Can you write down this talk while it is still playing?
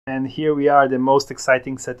And here we are, the most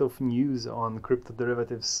exciting set of news on crypto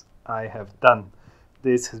derivatives I have done.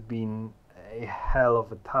 This has been a hell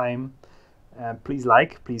of a time. Please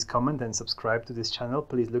like, please comment and subscribe to this channel.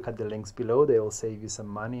 Please look at the links below. They will save you some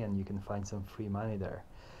money and you can find some free money there.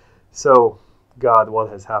 So, God, what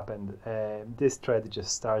has happened? This thread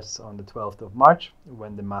just starts on the 12th of March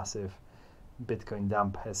when the massive Bitcoin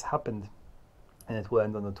dump has happened, and it will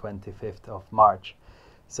end on the 25th of March.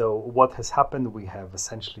 So what has happened, we have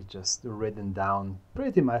essentially just ridden down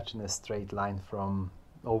pretty much in a straight line from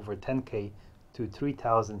over 10K to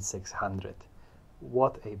 3,600.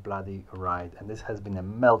 What a bloody ride. And this has been a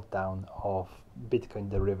meltdown of Bitcoin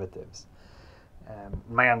derivatives.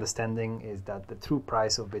 My understanding is that the true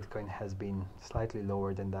price of Bitcoin has been slightly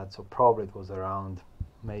lower than that. So probably it was around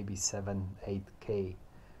maybe 7, 8K.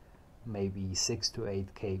 Maybe 6 to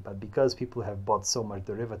 8K, but because people have bought so much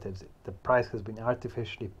derivatives, the price has been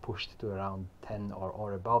artificially pushed to around 10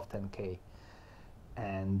 or above 10K.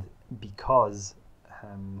 And because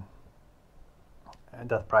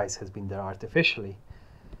that price has been there artificially,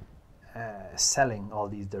 selling all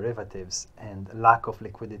these derivatives and lack of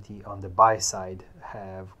liquidity on the buy side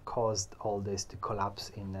have caused all this to collapse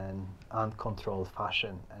in an uncontrolled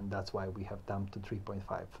fashion, and that's why we have dumped to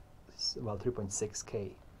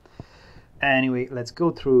 3.6K. Anyway, let's go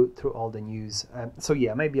through all the news. So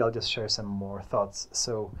yeah, maybe I'll just share some more thoughts.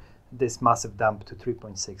 So this massive dump to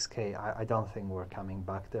 3.6K, I don't think we're coming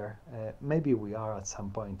back there. Maybe we are at some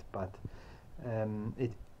point, but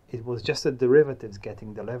it was just the derivatives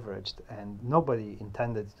getting deleveraged, and nobody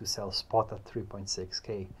intended to sell spot at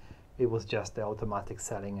 3.6K. It was just the automatic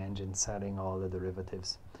selling engine selling all the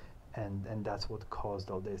derivatives. And that's what caused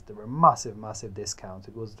all this. There were massive discounts.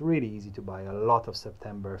 It was really easy to buy a lot of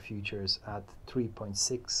September futures at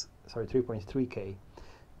 3.3K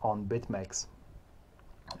on Bitmex.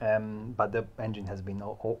 But the engine has been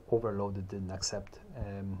overloaded, didn't accept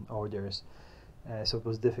orders. So it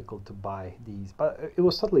was difficult to buy these, but it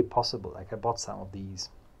was totally possible. Like I bought some of these.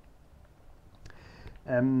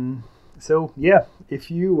 So yeah,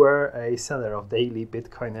 if you were a seller of daily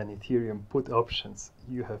Bitcoin and Ethereum put options,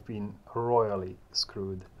 you have been royally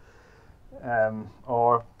screwed,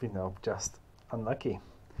 or just unlucky.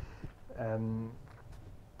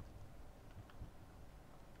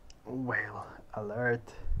 Whale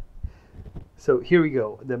alert. So here we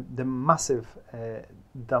go. The massive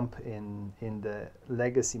dump in the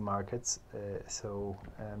legacy markets.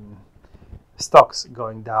 Stocks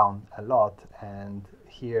going down a lot, and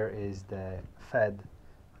here is the Fed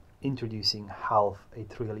introducing $500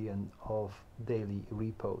 billion of daily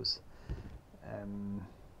repos.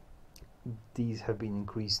 These have been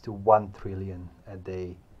increased to 1 trillion a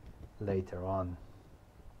day later on.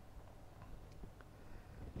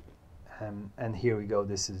 And here we go.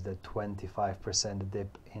 This is the 25%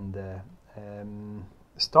 dip in the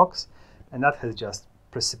stocks, and that has just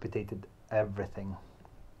precipitated everything.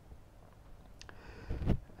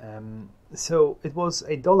 So it was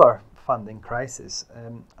a dollar funding crisis.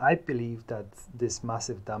 I believe that this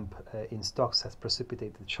massive dump in stocks has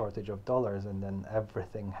precipitated shortage of dollars, and then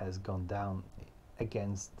everything has gone down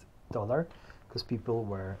against dollar because people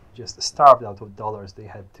were just starved out of dollars. They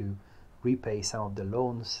had to repay some of the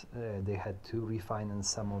loans, they had to refinance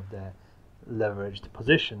some of the leveraged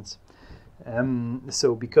positions.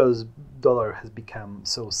 So because dollar has become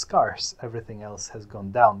so scarce, everything else has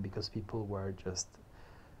gone down because people were just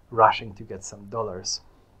rushing to get some dollars.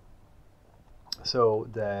 So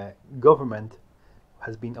the government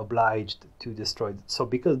has been obliged to destroy. So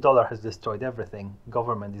because dollar has destroyed everything,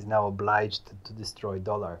 government is now obliged to destroy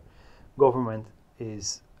dollar. Government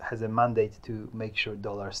has a mandate to make sure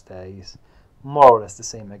dollar stays more or less the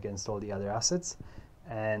same against all the other assets,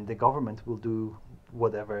 and the government will do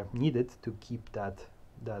whatever needed to keep that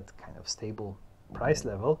kind of stable price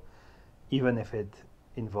level, even if it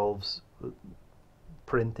involves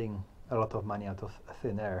printing a lot of money out of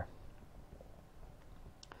thin air.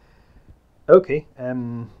 Okay,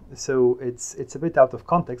 so it's a bit out of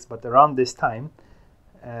context, but around this time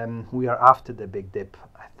we are after the big dip,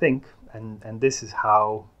 I think, and this is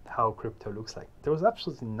how crypto looks like. There was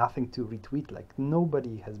absolutely nothing to retweet. Like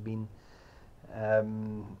nobody has been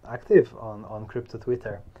active on crypto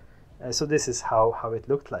Twitter. So this is how it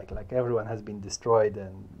looked like. Like everyone has been destroyed,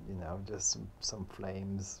 and just some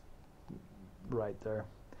flames right there.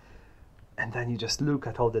 And then you just look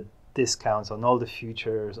at all the discounts on all the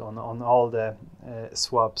futures, on all the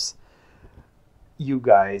swaps. You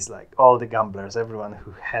guys, like all the gamblers, everyone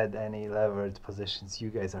who had any levered positions,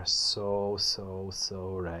 you guys are so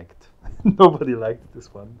wrecked. Nobody liked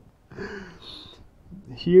this one.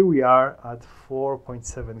 Here we are at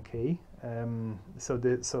 4.7K.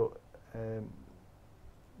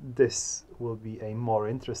 This will be a more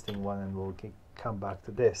interesting one, and we'll come back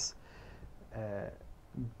to this.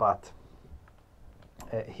 But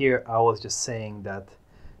here I was just saying that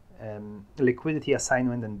liquidity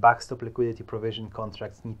assignment and backstop liquidity provision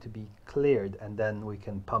contracts need to be cleared, and then we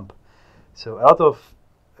can pump. So a lot of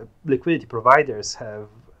liquidity providers have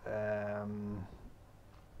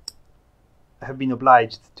been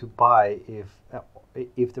obliged to buy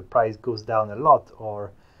if the price goes down a lot,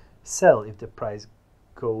 or sell if the price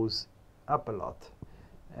goes up a lot.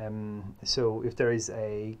 So if there is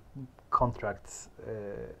a contract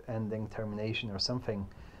ending, termination or something,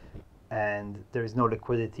 and there is no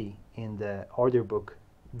liquidity in the order book,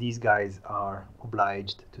 these guys are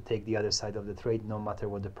obliged to take the other side of the trade no matter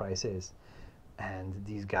what the price is. And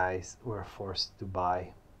these guys were forced to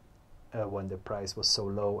buy when the price was so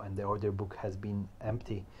low and the order book has been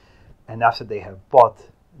empty. And after they have bought,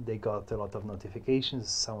 they got a lot of notifications.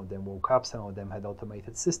 Some of them woke up, some of them had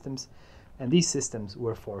automated systems, and these systems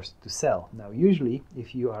were forced to sell. Now, usually,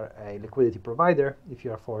 if you are a liquidity provider, if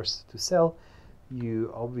you are forced to sell,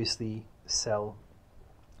 you obviously sell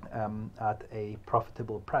at a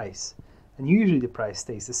profitable price. And usually the price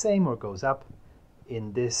stays the same or goes up.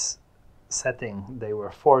 In this setting, they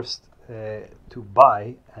were forced to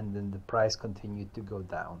buy, and then the price continued to go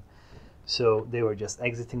down. So they were just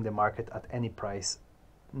exiting the market at any price,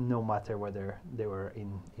 no matter whether they were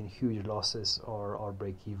in huge losses or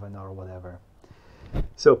break even or whatever.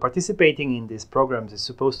 So participating in these programs is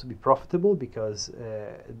supposed to be profitable because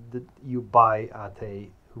you buy at a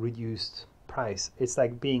reduced price. It's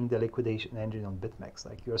like being the liquidation engine on Bitmex.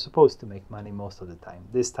 Like, you're supposed to make money most of the time.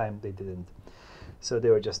 This time they didn't. So they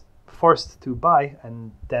were just forced to buy,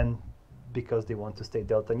 and then because they want to stay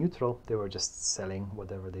delta neutral, they were just selling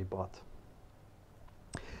whatever they bought.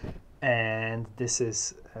 And this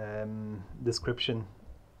is description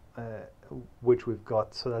which we've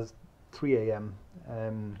got. So that's 3 a.m.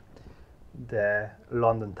 The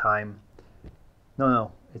London time.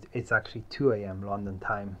 No, it's actually 2 a.m. London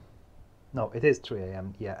time. No, it is 3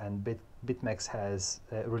 a.m. Yeah, and Bitmex has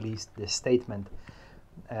released this statement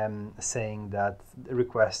saying that the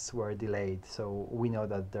requests were delayed. So we know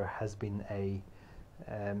that there has been a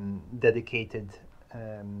dedicated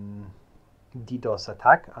DDoS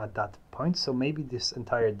attack at that point. So maybe this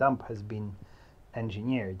entire dump has been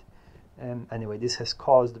engineered. Anyway, this has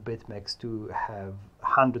caused Bitmex to have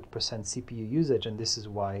 100% CPU usage, and this is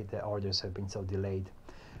why the orders have been so delayed.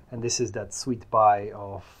 And this is that sweet buy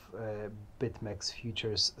of Bitmex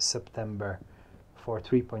futures September for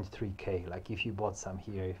 3.3k. Like, if you bought some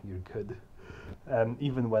here, you're good.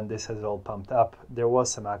 Even when this has all pumped up, there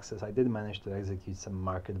was some access. I did manage to execute some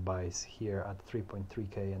market buys here at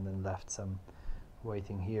 3.3k, and then left some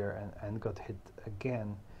waiting here and got hit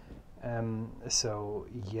again. So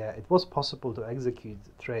yeah, it was possible to execute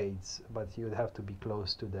trades, but you would have to be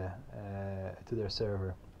close to their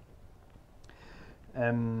server.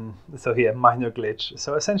 So here, minor glitch.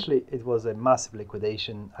 So essentially, it was a massive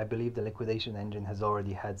liquidation. I believe the liquidation engine has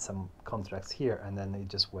already had some contracts here, and then it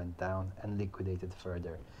just went down and liquidated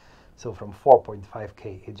further. So from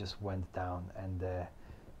 4.5k, it just went down, and the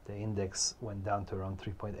index went down to around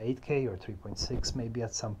 3.8k or 3.6 maybe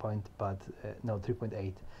at some point, but no,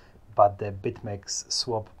 3.8. But the Bitmex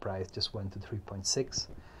swap price just went to 3.6.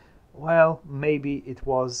 Well, maybe it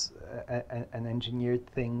was an engineered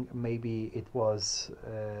thing. Maybe it was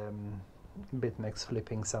Bitmex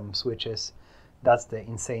flipping some switches. That's the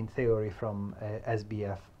insane theory from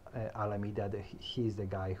SBF Alameda. He's the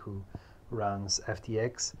guy who runs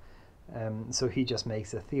FTX. So he just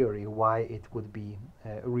makes a theory why it would be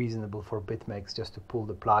reasonable for Bitmex just to pull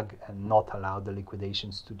the plug and not allow the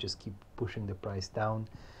liquidations to just keep pushing the price down.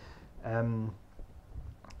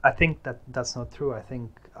 I think that's not true. I think,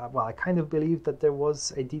 well, I kind of believe that there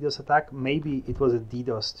was a DDoS attack. Maybe it was a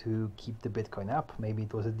DDoS to keep the Bitcoin up. Maybe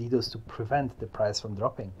it was a DDoS to prevent the price from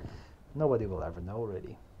dropping. Nobody will ever know,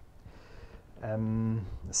 really.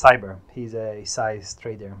 Cyber, he's a size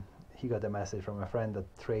trader. He got a message from a friend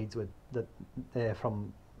that trades with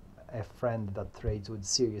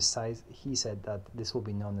serious size. He said that this will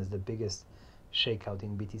be known as the biggest shakeout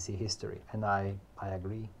in BTC history, and I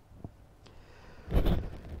agree.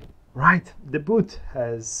 Right, the boot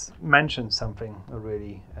has mentioned something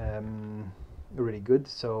really good.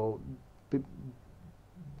 So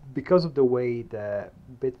because of the way the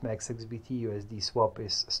Bitmex XBT USD swap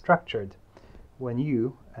is structured, when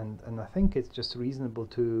you, and I think it's just reasonable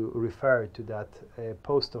to refer to that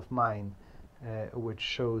post of mine which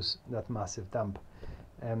shows that massive dump,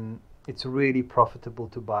 it's really profitable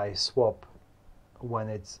to buy swap when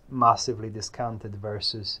it's massively discounted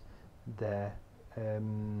versus the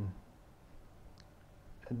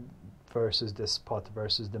versus the spot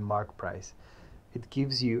versus the mark price. It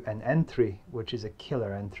gives you an entry, which is a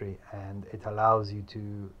killer entry, and it allows you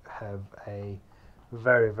to have a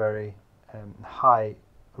very, very high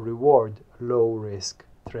reward, low risk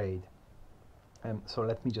trade. So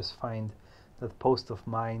let me just find that post of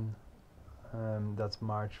mine. That's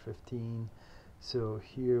March 15. So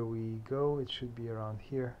here we go. It should be around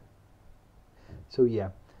here. So yeah,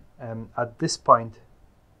 at this point,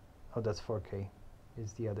 oh, that's 4K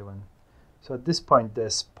is the other one. So at this point, the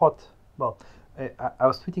spot, well, I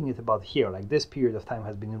was tweeting it about here, like this period of time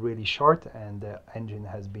has been really short and the engine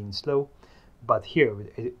has been slow, but here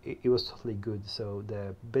it was totally good. So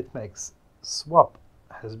the Bitmex swap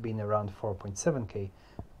has been around 4.7K,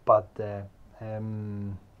 but the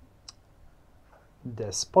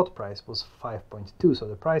spot price was 5.2, so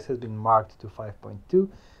the price has been marked to 5.2.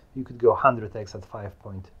 You could go 100x at 5.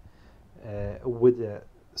 With the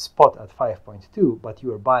spot at 5.2, but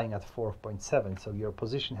you are buying at 4.7, so your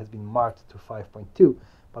position has been marked to 5.2,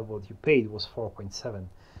 but what you paid was 4.7.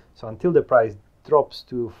 So until the price drops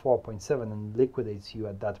to 4.7 and liquidates you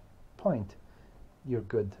at that point, you're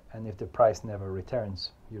good. And if the price never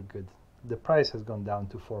returns, you're good. The price has gone down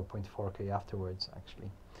to 4.4K afterwards,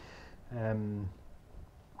 actually.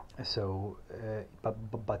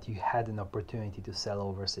 But you had an opportunity to sell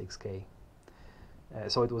over 6K.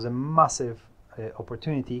 So it was a massive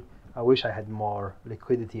opportunity. I wish I had more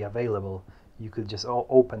liquidity available. You could just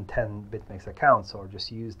open 10 Bitmex accounts, or just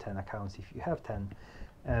use 10 accounts if you have 10,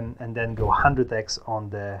 and then go 100x on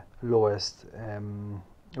the lowest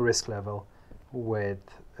risk level with,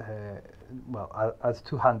 well, at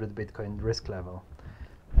 200 Bitcoin risk level.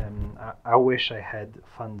 I wish I had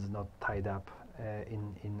funds not tied up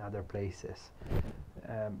in other places.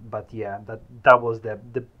 But yeah, that was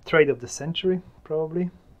the trade of the century, probably.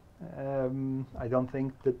 I don't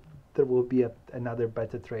think that there will be another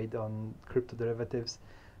better trade on crypto derivatives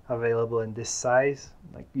available in this size.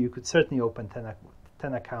 Like, you could certainly open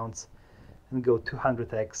 10 accounts and go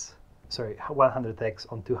 100x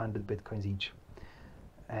on 200 Bitcoins each.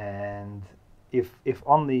 And if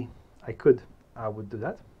only I could, I would do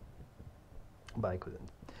that, but I couldn't.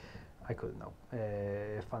 I couldn't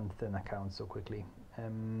fund 10 accounts so quickly.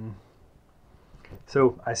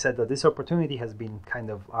 So I said that this opportunity has been kind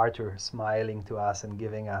of Arthur smiling to us and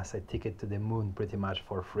giving us a ticket to the moon pretty much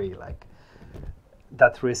for free. Like,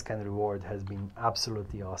 that risk and reward has been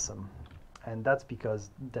absolutely awesome. And that's because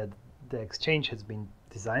the exchange has been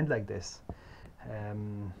designed like this.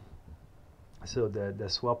 So the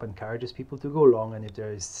swap encourages people to go long, and if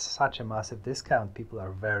there is such a massive discount, people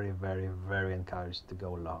are very, very, very encouraged to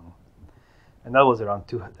go long. And that was around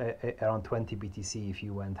 20 BTC if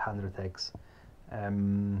you went 100x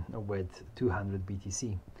with 200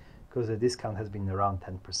 BTC, because the discount has been around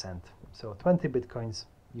 10%. So 20 Bitcoins,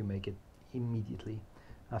 you make it immediately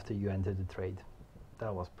after you enter the trade.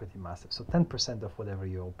 That was pretty massive. So 10% of whatever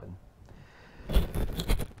you open.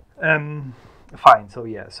 Fine. So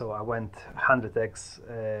yeah, so I went 100x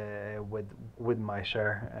with my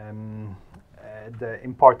share. The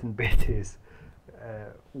important bit is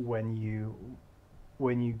when you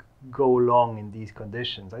go long in these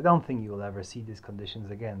conditions, I don't think you will ever see these conditions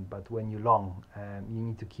again, but when you long, you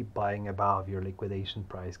need to keep buying above your liquidation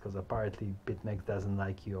price, because apparently Bitmex doesn't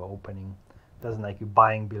like you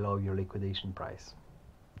buying below your liquidation price.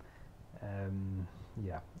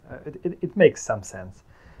 Yeah, it makes some sense,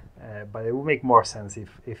 but it will make more sense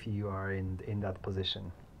if you are in that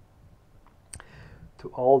position. To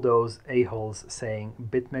all those a-holes saying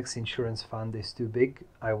Bitmex insurance fund is too big,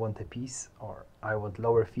 I want a piece, or I want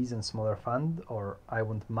lower fees and smaller fund, or I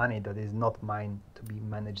want money that is not mine to be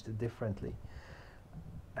managed differently.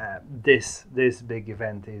 This big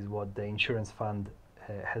event is what the insurance fund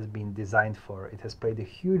has been designed for. It has played a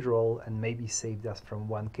huge role and maybe saved us from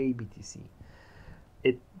 1K BTC.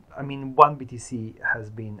 I mean, 1 BTC has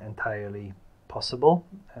been entirely possible.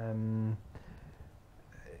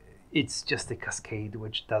 It's just a cascade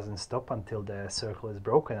which doesn't stop until the circle is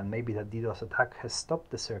broken, and maybe the DDoS attack has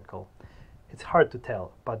stopped the circle. It's hard to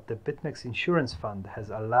tell, but the Bitmex insurance fund has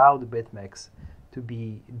allowed Bitmex to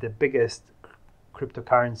be the biggest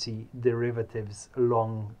cryptocurrency derivatives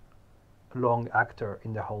long actor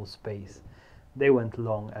in the whole space. They went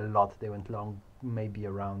long a lot. They went long maybe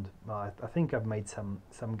around, I think I've made some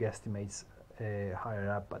guesstimates higher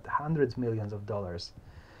up, but hundreds of millions of dollars.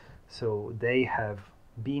 So they have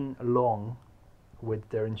been long with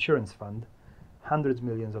their insurance fund, hundreds of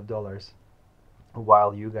millions of dollars,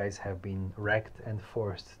 while you guys have been wrecked and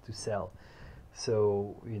forced to sell.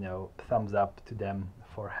 So, you know, thumbs up to them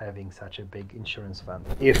for having such a big insurance fund.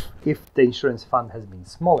 If the insurance fund has been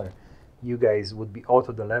smaller, you guys would be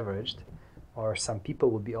auto-deleveraged, or some people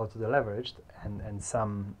would be auto-deleveraged, and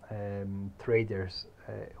some traders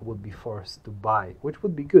would be forced to buy, which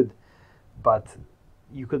would be good, but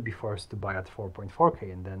you could be forced to buy at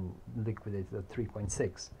 4.4k and then liquidate at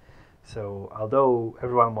 3.6. So although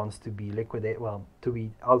everyone wants to be to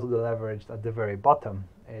be auto-deleveraged at the very bottom,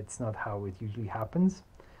 it's not how it usually happens.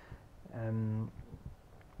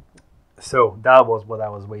 So that was what I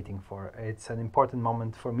was waiting for. It's an important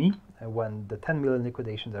moment for me when the 10 million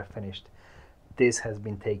liquidations are finished. This has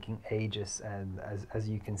been taking ages, and as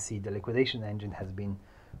you can see, the liquidation engine has been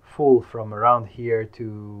full from around here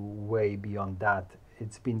to way beyond that.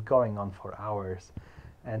 It's been going on for hours,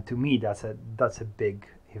 and to me that's a big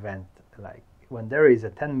event. Like when there is a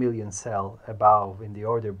 10 million sell above in the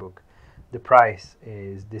order book, the price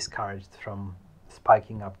is discouraged from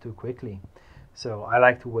spiking up too quickly. So I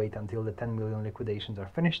like to wait until the 10 million liquidations are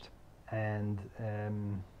finished, and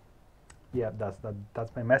yeah,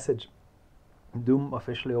 that's my message. Doom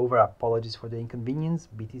officially over. Apologies for the inconvenience.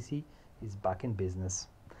 BTC is back in business.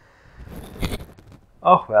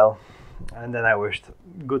 Oh well. And then I wished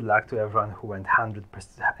good luck to everyone who went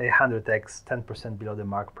 100x, 10% below the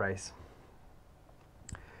mark price.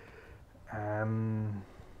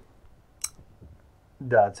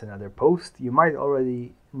 That's another post. You might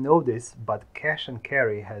already know this, but cash and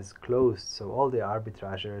carry has closed, so all the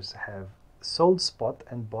arbitrageurs have sold spot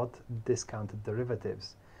and bought discounted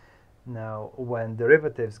derivatives. Now, when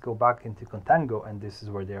derivatives go back into contango, and this is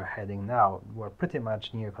where they are heading now, we're pretty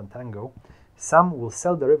much near contango, some will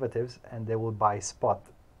sell derivatives and they will buy spot.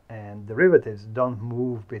 And derivatives don't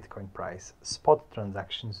move Bitcoin price. Spot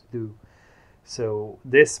transactions do. So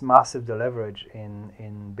this massive deleverage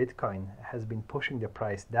in Bitcoin has been pushing the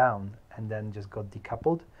price down, and then just got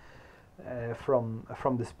decoupled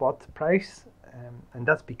from the spot price. And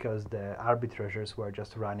that's because the arbitrageurs were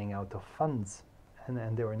just running out of funds,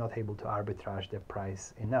 and they were not able to arbitrage the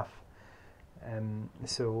price enough.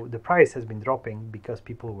 So the price has been dropping because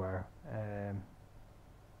people were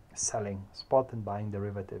selling spot and buying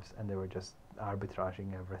derivatives, and they were just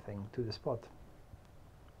arbitraging everything to the spot.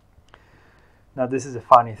 Now this is a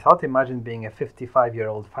funny thought. Imagine being a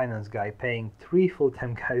 55-year-old finance guy paying 3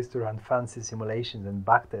 full-time guys to run fancy simulations and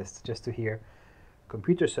backtests just to hear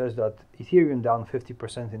computer says that Ethereum down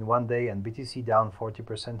 50% in one day and BTC down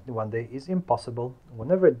 40% in one day is impossible.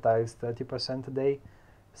 Whenever it dives 30% a day,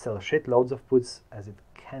 sell shitloads of puts as it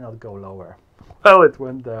cannot go lower. Well, it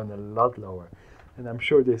went down a lot lower, and I'm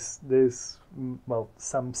sure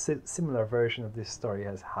some similar version of this story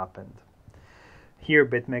has happened. Here,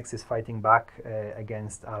 Bitmex is fighting back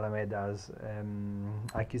against Alameda's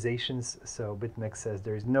accusations. So Bitmex says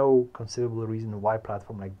there is no conceivable reason why a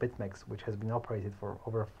platform like Bitmex, which has been operated for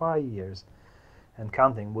over 5 years and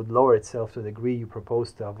counting, would lower itself to the degree you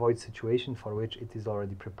propose to avoid situation for which it is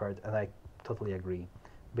already prepared. And I totally agree.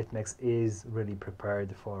 Bitmex is really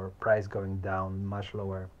prepared for price going down much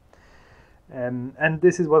lower. And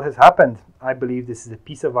this is what has happened. I believe this is a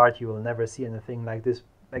piece of art. You will never see anything like this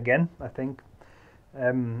again, I think.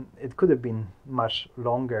 It could have been much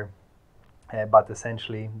longer, but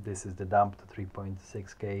essentially this is the dump to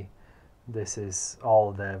 3.6k. This is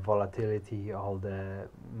all the volatility, all the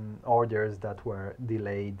orders that were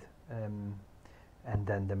delayed, and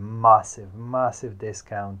then the massive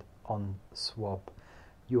discount on swap.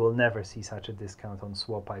 You will never see such a discount on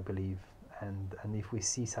swap, I believe. And if we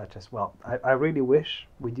see such as well, I really wish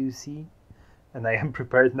we do see, and I am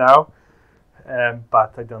prepared now,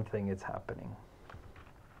 but I don't think it's happening.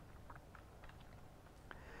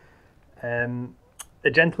 A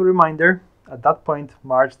gentle reminder, at that point,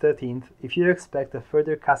 March 13th, if you expect a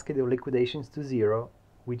further cascade of liquidations to zero,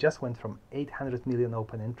 we just went from 800 million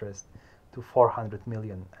open interest to 400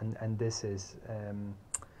 million. And this is,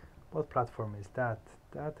 what platform is that?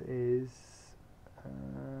 That is,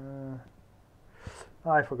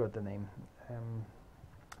 I forgot the name,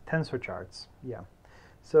 Tensor Charts, yeah.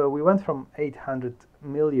 So we went from 800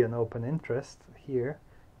 million open interest here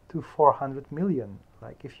to 400 million.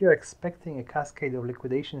 Like, if you're expecting a cascade of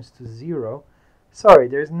liquidations to zero, sorry,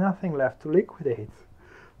 there's nothing left to liquidate.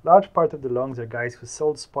 Large part of the longs are guys who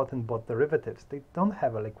sold spot and bought derivatives. They don't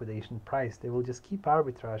have a liquidation price. They will just keep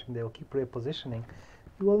arbitraging. They will keep repositioning.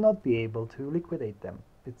 You will not be able to liquidate them.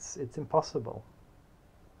 It's impossible.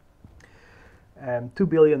 2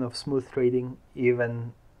 billion of smooth trading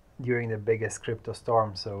even during the biggest crypto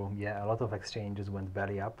storm. So yeah, a lot of exchanges went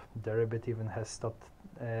belly up. Deribit even has stopped.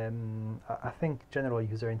 I think general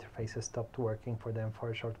user interface has stopped working for them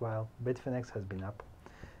for a short while. Bitmex has been up,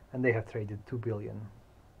 and they have traded 2 billion.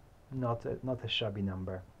 not a shabby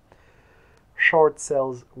number. Short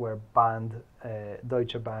sells were banned.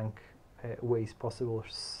 Deutsche Bank weighs possible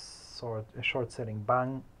short selling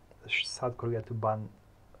ban. South Korea to ban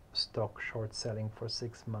stock short selling for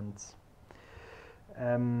 6 months.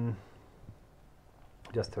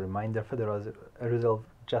 Just a reminder, Federal Reserve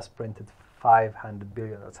just printed 500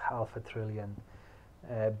 billion, that's half a trillion.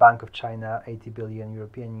 Bank of China 80 billion,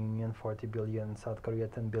 European Union 40 billion, South Korea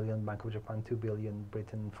 10 billion, Bank of Japan 2 billion,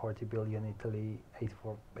 Britain 40 billion, Italy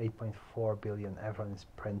 8.4 billion. Everyone is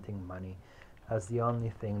printing money. That's the only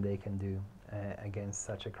thing they can do against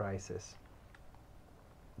such a crisis.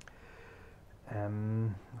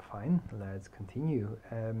 Fine, let's continue.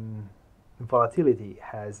 Volatility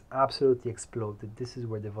has absolutely exploded. This is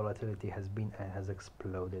where the volatility has been and has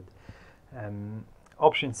exploded.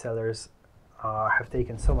 Option sellers have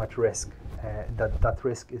taken so much risk that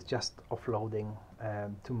risk is just offloading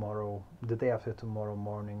tomorrow, the day after tomorrow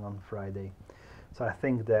morning on Friday. So I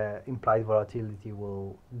think the implied volatility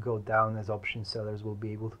will go down as option sellers will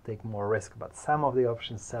be able to take more risk. But some of the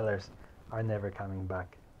option sellers are never coming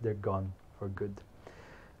back. They're gone for good.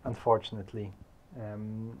 Unfortunately,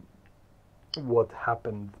 what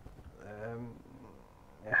happened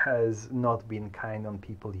has not been kind on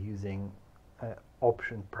people using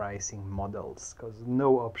option pricing models, because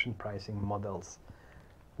no option pricing models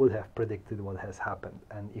would have predicted what has happened.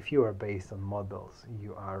 And if you are based on models,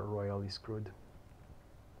 you are royally screwed.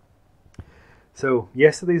 So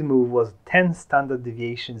yesterday's move was 10 standard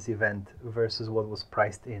deviations event versus what was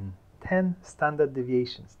priced in. 10 standard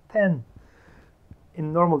deviations. 10.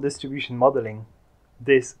 In normal distribution modeling,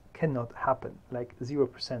 this cannot happen. Like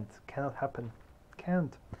 0% cannot happen.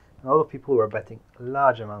 Can't. And a lot of people were betting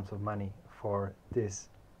large amounts of money for this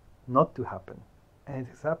not to happen. And it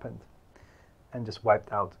has happened. And just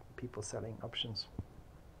wiped out people selling options.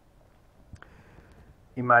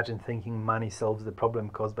 Imagine thinking money solves the problem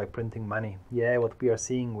caused by printing money. Yeah, what we are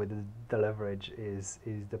seeing with the leverage is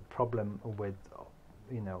the problem with,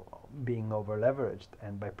 being over leveraged,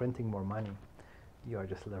 and by printing more money, you are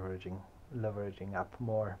just leveraging up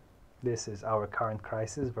more. This is our current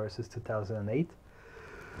crisis versus 2008.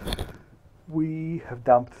 We have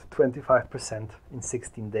dumped 25% in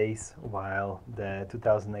 16 days, while the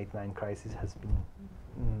 2008-9 crisis has been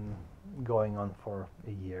going on for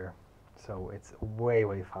a year. So it's way,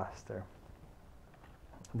 way faster.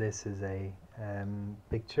 This is a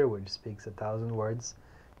picture which speaks 1,000 words.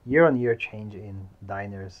 Year-on-year change in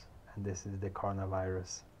diners, and this is the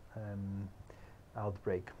coronavirus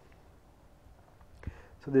outbreak.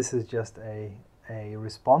 So this is just a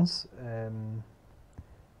response.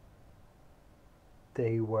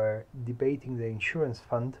 They were debating the insurance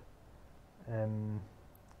fund,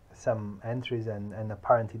 some entries, and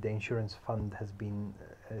apparently the insurance fund has been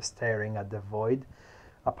staring at the void.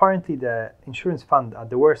 Apparently the insurance fund, at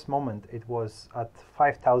the worst moment, it was at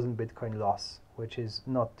 5,000 Bitcoin loss, which is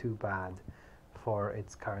not too bad for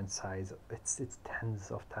its current size. It's tens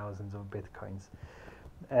of thousands of Bitcoins.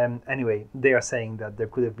 Anyway, they are saying that there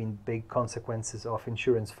could have been big consequences of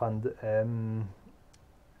insurance fund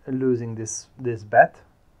losing this bet,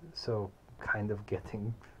 so kind of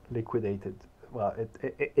getting liquidated. Well,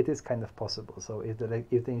 it is kind of possible. So if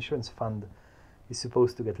the insurance fund is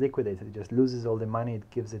supposed to get liquidated, it just loses all the money, it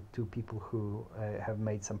gives it to people who have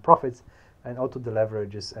made some profits, and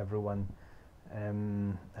auto-deleverages everyone.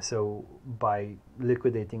 So by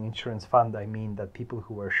liquidating insurance fund, I mean that people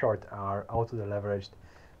who were short are auto-deleveraged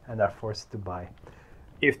and are forced to buy.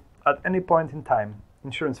 If at any point in time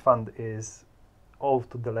insurance fund is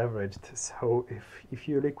auto-deleveraged, so if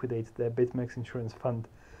you liquidate the Bitmex insurance fund,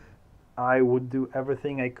 I would do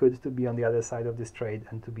everything I could to be on the other side of this trade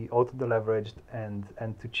and to be auto-deleveraged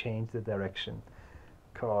and to change the direction,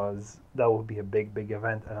 because that would be a big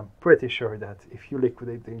event, and I'm pretty sure that if you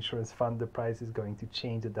liquidate the insurance fund, the price is going to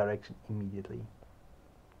change the direction immediately.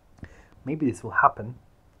 Maybe this will happen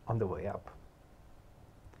on the way up.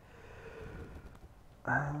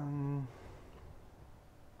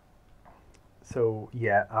 So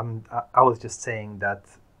yeah, I was just saying that,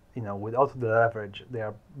 with auto-deleverage,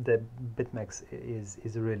 the Bitmex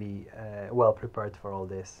is really well prepared for all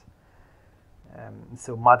this.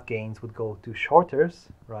 So MUD gains would go to shorters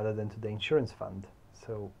rather than to the insurance fund.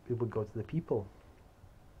 So it would go to the people.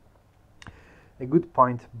 A good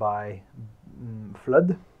point by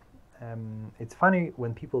Flood. It's funny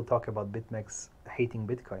when people talk about Bitmex hating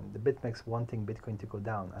Bitcoin. The Bitmex wanting Bitcoin to go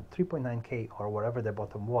down. At 3.9K or wherever the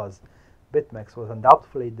bottom was, Bitmex was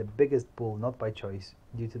undoubtedly the biggest bull, not by choice,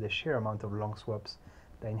 due to the sheer amount of long swaps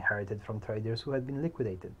they inherited from traders who had been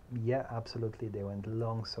liquidated. Yeah, absolutely, they went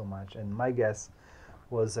long so much, and my guess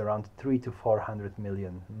was around 3 to 400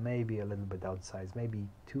 million, maybe a little bit outsized, maybe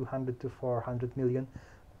 200 to 400 million,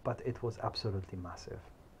 but it was absolutely massive.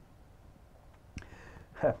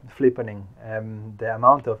 Flippening, the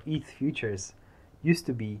amount of ETH futures used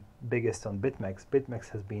to be biggest on Bitmex. Bitmex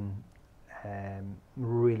has been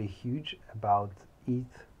really huge about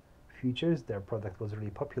ETH futures. Their product was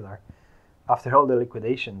really popular. After all the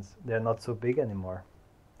liquidations, they're not so big anymore.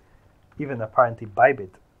 Even apparently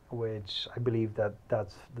Bybit, which I believe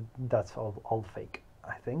that's all fake,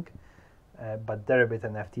 I think. But Deribit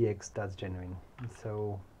and FTX, that's genuine.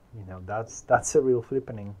 So that's a real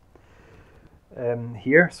flippening.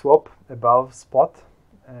 Here, swap above spot,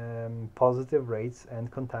 positive rates and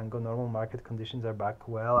contango. Normal market conditions are back.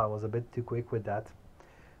 Well, I was a bit too quick with that.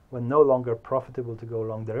 When no longer profitable to go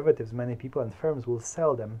long derivatives, many people and firms will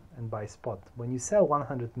sell them and buy spot. When you sell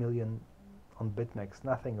 100 million on Bitmex,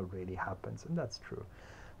 nothing really happens, and that's true.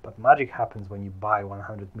 But magic happens when you buy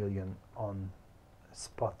 100 million on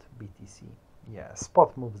spot BTC. Yeah,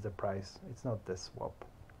 spot moves the price. It's not the swap.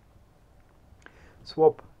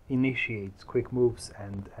 Swap initiates quick moves,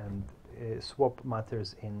 and swap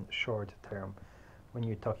matters in short term. When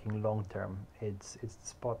you're talking long term, it's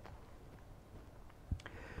spot.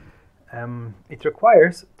 It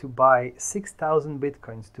requires to buy 6,000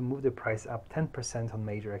 bitcoins to move the price up 10% on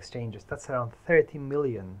major exchanges. That's around 30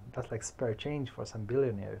 million. That's like spare change for some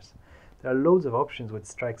billionaires. There are loads of options with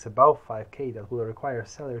strikes above 5k that will require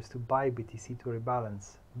sellers to buy BTC to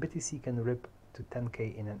rebalance. BTC can rip to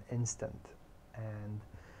 10k in an instant, and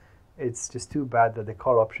it's just too bad that the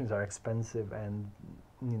call options are expensive, and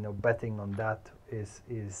betting on that is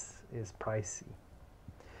pricey.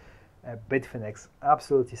 Bitfinex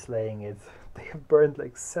absolutely slaying it. They have burned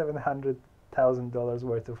like $700,000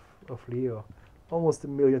 worth of Leo, almost $1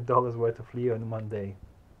 million worth of Leo in one day.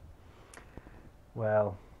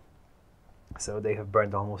 Well, so they have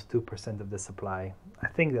burned almost 2% of the supply. I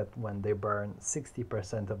think that when they burn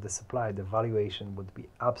 60% of the supply, the valuation would be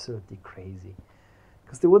absolutely crazy,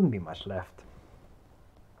 because there wouldn't be much left.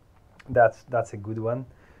 That's a good one.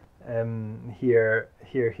 Here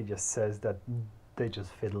he just says that they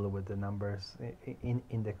just fiddle with the numbers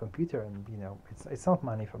in the computer, and it's not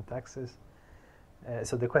money from taxes.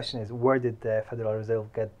 So the question is, where did the Federal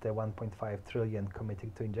Reserve get the 1.5 trillion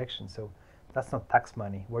committed to injection? So that's not tax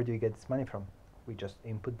money. Where do you get this money from? We just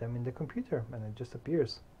input them in the computer and it just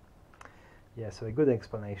appears. Yeah, so a good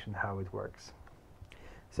explanation how it works.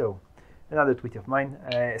 So another tweet of mine,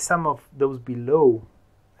 some of those below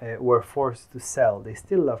were forced to sell. They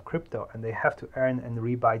still love crypto and they have to earn and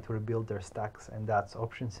rebuy to rebuild their stacks, and that's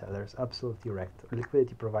option sellers, absolutely wrecked.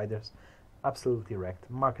 Liquidity providers, absolutely wrecked.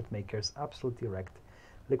 Market makers, absolutely wrecked.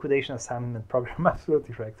 Liquidation assignment program,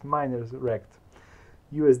 absolutely wrecked. Miners, wrecked.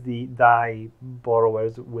 USD DAI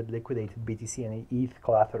borrowers with liquidated BTC and ETH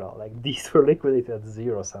collateral, like these were liquidated at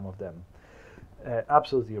zero, some of them.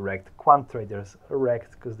 Absolutely wrecked. Quant traders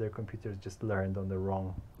wrecked because their computers just learned on the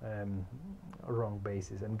wrong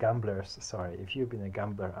basis. And gamblers, sorry, if you've been a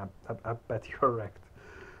gambler, I bet you're wrecked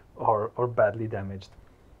or badly damaged.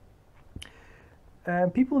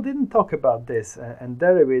 People didn't talk about this, and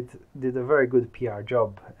Deribit did a very good PR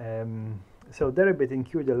job. So Deribit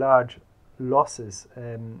incurred a large losses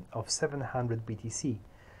of 700 BTC.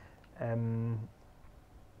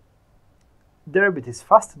 Deribit is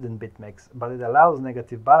faster than Bitmex, but it allows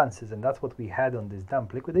negative balances, and that's what we had on this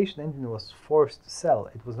dump. Liquidation engine was forced to sell.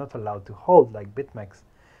 It was not allowed to hold like Bitmex.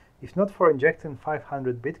 If not for injecting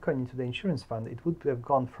 500 Bitcoin into the insurance fund, it would have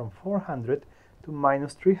gone from 400 to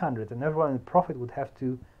minus 300, and everyone in profit would have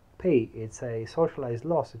to pay. It's a socialized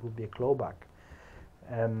loss. It would be a clawback.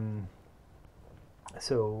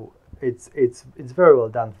 So it's very well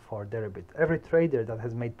done for Deribit. Every trader that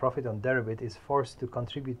has made profit on Deribit is forced to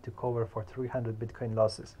contribute to cover for 300 Bitcoin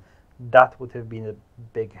losses. That would have been a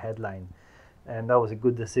big headline, and that was a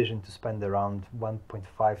good decision to spend around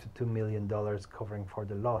 $1.5 to $2 million covering for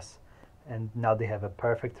the loss. And now they have a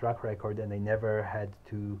perfect track record, and they never had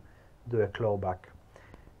to do a clawback.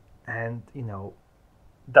 And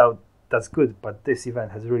that's good, but this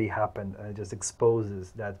event has really happened, and it just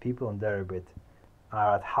exposes that people on Deribit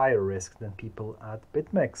are at higher risk than people at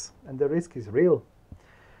Bitmex, and the risk is real.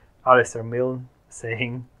 Alistair Milne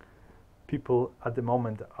saying people at the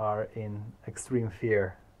moment are in extreme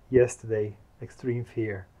fear. Yesterday, extreme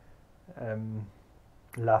fear.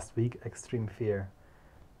 Last week, extreme fear.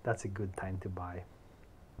 That's a good time to buy.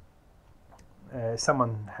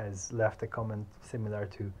 Someone has left a comment similar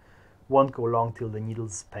to, won't go long till the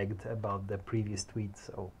needle's pegged, about the previous tweet.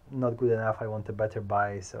 So not good enough, I want a better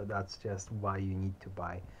buy. So that's just why you need to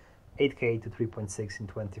buy. 8k to 3.6 in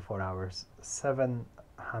 24 hours. 7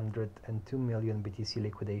 102 million BTC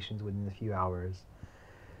liquidations within a few hours.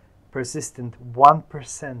 Persistent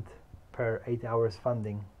 1% per 8 hours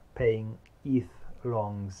funding, paying ETH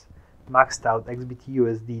longs. Maxed out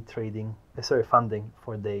XBT/USD trading, funding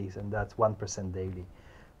for days, and that's 1% daily.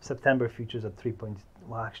 September futures at 3.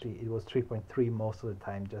 Well, actually, it was 3.3 most of the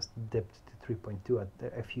time, just dipped to 3.2 at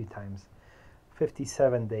a few times.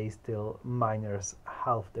 57 days till miners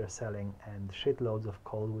half their selling, and shitloads of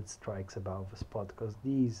calls with strikes above the spot, because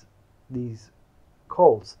these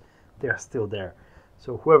calls, they are still there.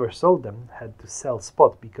 So whoever sold them had to sell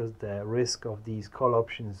spot, because the risk of these call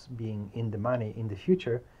options being in the money in the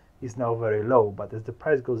future is now very low. But as the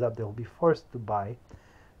price goes up, they'll be forced to buy,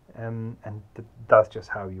 and that's just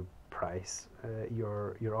how you price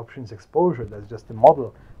your options exposure. That's just the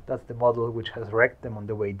model. That's the model which has wrecked them on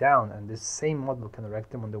the way down, and this same model can wreck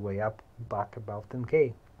them on the way up, back above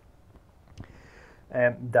 10K.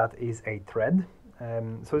 That is a thread.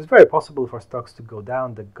 So it's very possible for stocks to go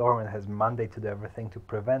down. The government has mandated everything to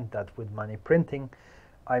prevent that with money printing.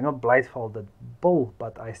 I'm not blindfolded bull,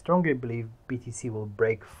 but I strongly believe BTC will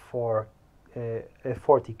break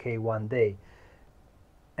 40K one day.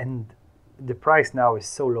 And the price now is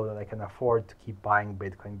so low that I can afford to keep buying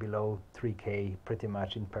Bitcoin below 3K pretty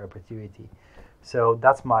much in perpetuity. So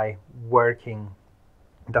that's what I'm working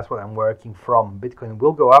from. Bitcoin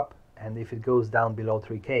will go up, and if it goes down below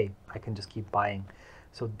 3K, I can just keep buying.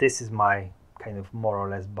 So this is my kind of more or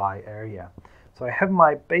less buy area. So I have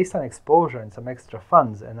my baseline exposure and some extra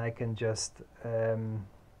funds, and I can just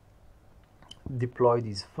deploy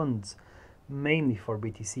these funds mainly for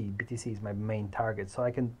BTC. BTC is my main target, so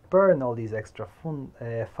I can burn all these extra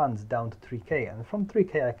funds down to 3K, and from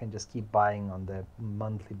 3K I can just keep buying on the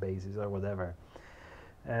monthly basis or whatever.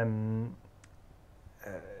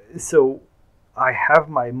 So I have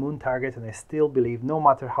my moon target, and I still believe, no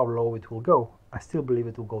matter how low it will go, I still believe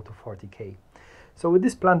it will go to 40K. So with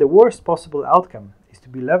this plan, the worst possible outcome is to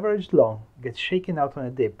be leveraged long, get shaken out on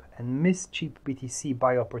a dip, and miss cheap BTC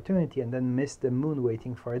buy opportunity, and then miss the moon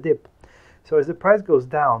waiting for a dip. So as the price goes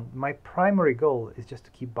down, my primary goal is just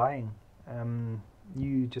to keep buying.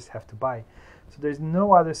 You just have to buy. So there's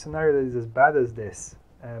no other scenario that is as bad as this.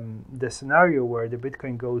 The scenario where the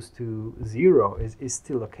Bitcoin goes to zero is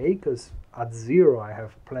still okay, because at zero I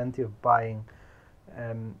have plenty of buying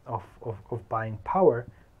of buying power,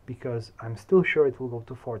 because I'm still sure it will go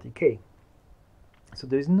to 40K. So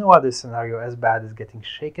there is no other scenario as bad as getting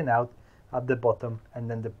shaken out at the bottom and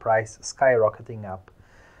then the price skyrocketing up.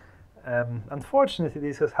 Unfortunately,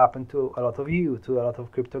 this has happened to a lot of you, to a lot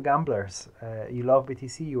of crypto gamblers. You love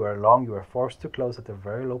BTC, you are long, you are forced to close at a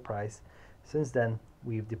very low price. Since then,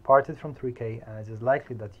 we've departed from 3K, and it is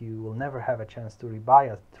likely that you will never have a chance to rebuy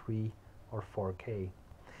at 3 or 4K.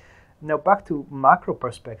 Now back to macro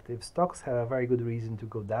perspective, stocks have a very good reason to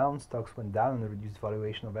go down. Stocks went down on the reduced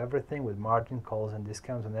valuation of everything, with margin calls and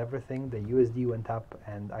discounts on everything. The USD went up,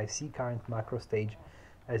 and I see current macro stage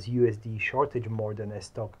as USD shortage more than a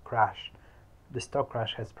stock crash. The stock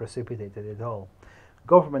crash has precipitated it all.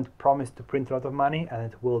 Government promised to print a lot of money,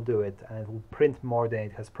 and it will do it, and it will print more than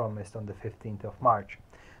it has promised on the 15th of March.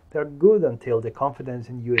 They're good until the confidence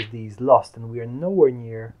in USD is lost, and we are nowhere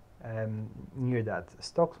near that.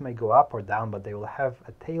 Stocks may go up or down, but they will have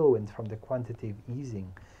a tailwind from the quantitative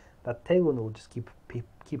easing. That tailwind will just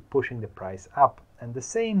keep pushing the price up, and the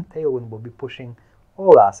same tailwind will be pushing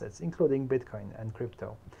all assets, including Bitcoin and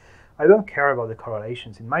crypto. I don't care about the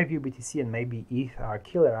correlations. In my view, BTC and maybe ETH are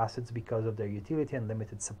killer assets because of their utility and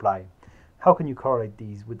limited supply. How can you correlate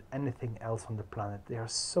these with anything else on the planet? They are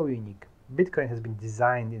so unique. Bitcoin has been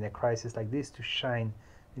designed in a crisis like this to shine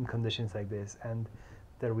in conditions like this, and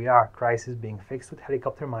there we are, crisis being fixed with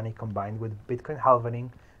helicopter money combined with Bitcoin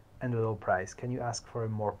halving and a low price. Can you ask for a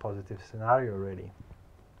more positive scenario, really?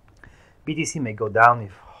 BTC may go down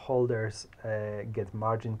if holders get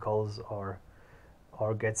margin calls or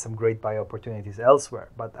get some great buy opportunities elsewhere,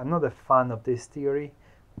 but I'm not a fan of this theory.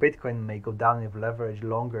 Bitcoin may go down if leverage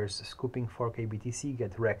longers scooping 4K BTC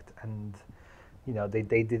get wrecked, and you know, they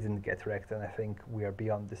didn't get wrecked, and I think we are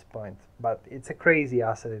beyond this point. But it's a crazy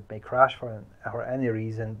asset. It may crash for any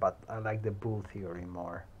reason, but I like the bull theory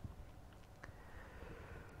more.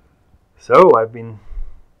 So I've been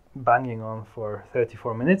banging on for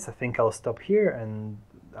 34 minutes. I think I'll stop here, and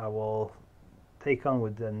I will take on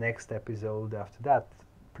with the next episode after that.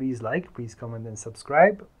 Please like, please comment and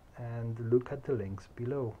subscribe, and look at the links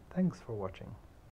below. Thanks for watching.